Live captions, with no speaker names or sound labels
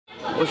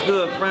What's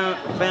good,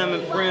 fam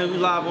and friends? We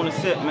live on the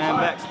set, man,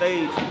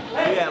 backstage.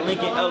 We at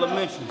Lincoln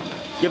Elementary.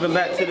 Giving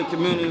back to the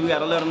community. We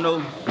gotta let them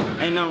know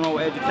ain't nothing wrong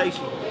with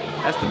education.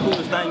 That's the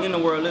coolest thing in the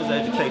world is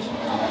education.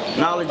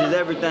 Knowledge is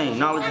everything.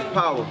 Knowledge is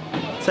power.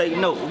 Take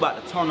note, we're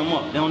about to turn them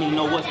up. They don't even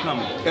know what's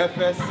coming.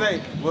 FSA,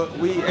 what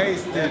we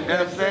aced in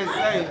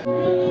FSA.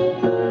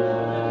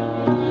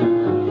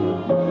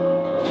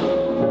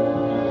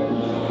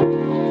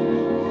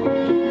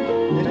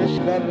 This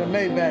shit better than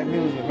Maybach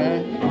music,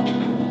 man.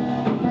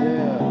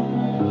 Yeah.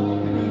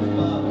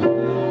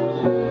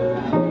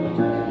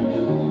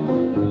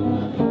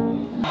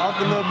 Off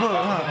the little book,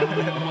 huh?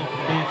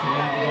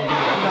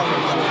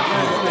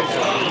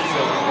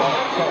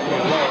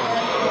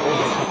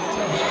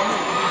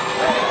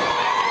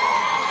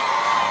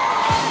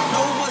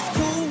 Know what's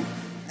cool?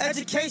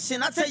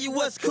 Education, I tell you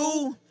what's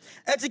cool.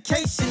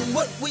 Education,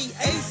 what we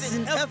ace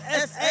in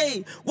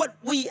FSA. What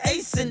we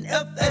ace in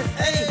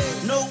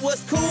FSA. Know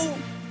what's cool?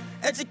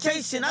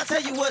 Education, I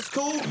tell you what's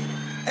cool.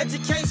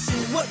 Education,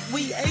 what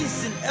we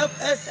ace in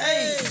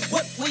FSA.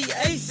 What we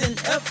ace in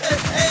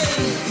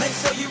FSA. Make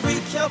sure you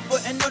read careful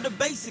and know the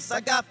basics.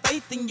 I got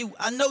faith in you,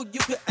 I know you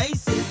can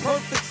ace it.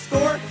 Perfect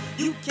score,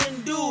 you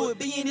can do it.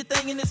 Be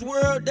anything in this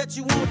world that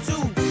you want to.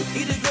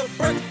 Eat a good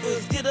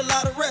breakfast, get a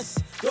lot of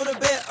rest. Go to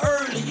bed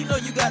early, you know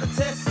you got a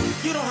test.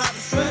 You don't have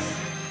to stress,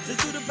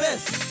 just do the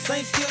best.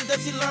 Same skills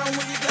that you learn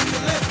when you got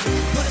your lesson.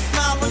 Put a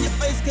smile on your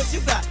face cause you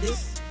got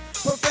this.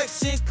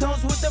 Perfection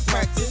comes with the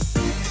practice.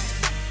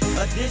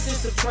 Addition,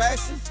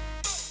 subtraction,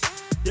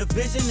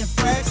 division, and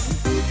fraction.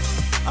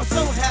 I'm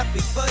so happy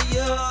for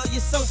you.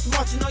 You're so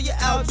smart, you know your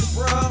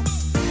algebra.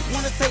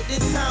 Wanna take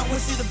this time,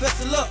 wish you the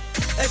best of luck.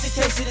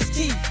 Education is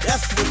key,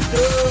 that's what's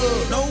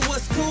up. Know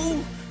what's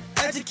cool?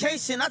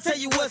 Education, I tell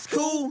you what's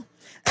cool.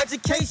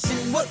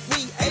 Education, what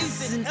we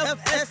ace in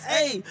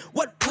FSA.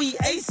 What we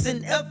ace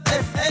in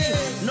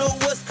FSA. Know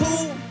what's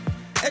cool?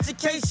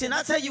 Education,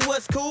 I tell you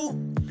what's cool.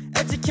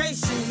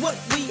 Education, what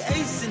we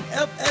ace in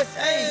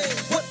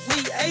FSA. What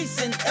we ace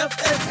in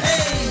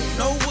FSA.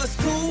 Know what's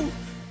cool?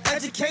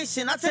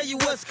 Education, I tell you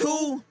what's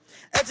cool.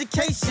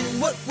 Education,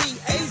 what we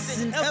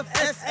ace in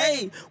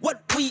FSA.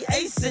 What we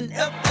ace in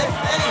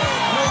FSA.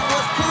 Know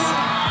what's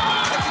cool?